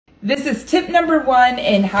This is tip number 1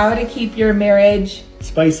 in how to keep your marriage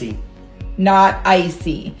spicy, not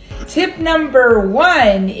icy. Tip number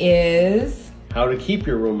 1 is how to keep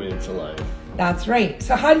your romance alive. That's right.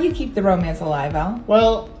 So how do you keep the romance alive, Al?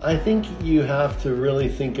 Well, I think you have to really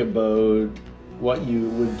think about what you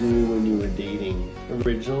would do when you were dating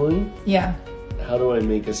originally. Yeah. How do I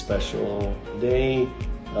make a special day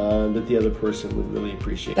that the other person would really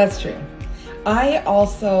appreciate? That's true. I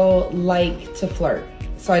also like to flirt.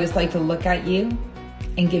 So I just like to look at you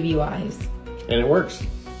and give you eyes. And it works.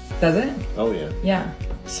 Does it? Oh, yeah. Yeah.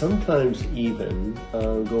 Sometimes even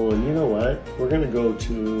going, you know what, we're going to go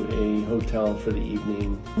to a hotel for the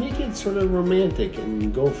evening. Make it sort of romantic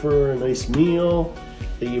and go for a nice meal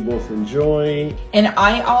that you both enjoy. And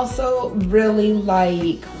I also really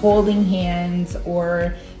like holding hands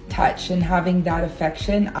or touch and having that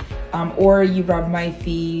affection. Or you rub my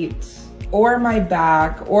feet or my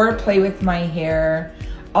back or play with my hair.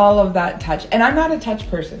 All of that touch. And I'm not a touch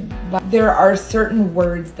person, but there are certain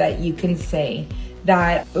words that you can say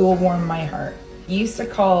that will warm my heart. You used to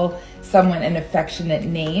call someone an affectionate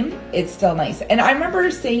name. It's still nice. And I remember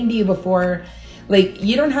saying to you before, like,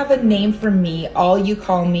 you don't have a name for me. All you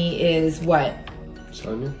call me is what?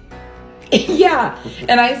 Sonia? Yeah.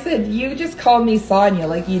 And I said, you just call me Sonia.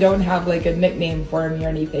 Like, you don't have like a nickname for me or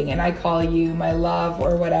anything. And I call you my love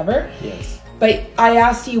or whatever. Yes. But I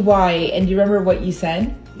asked you why. And do you remember what you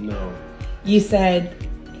said? No. You said,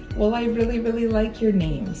 well, I really, really like your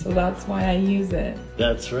name, so that's why I use it.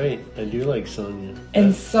 That's right. I do like Sonia.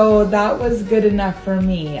 And so that was good enough for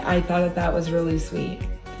me. I thought that was really sweet.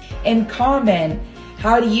 And comment,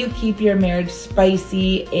 how do you keep your marriage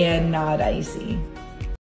spicy and not icy?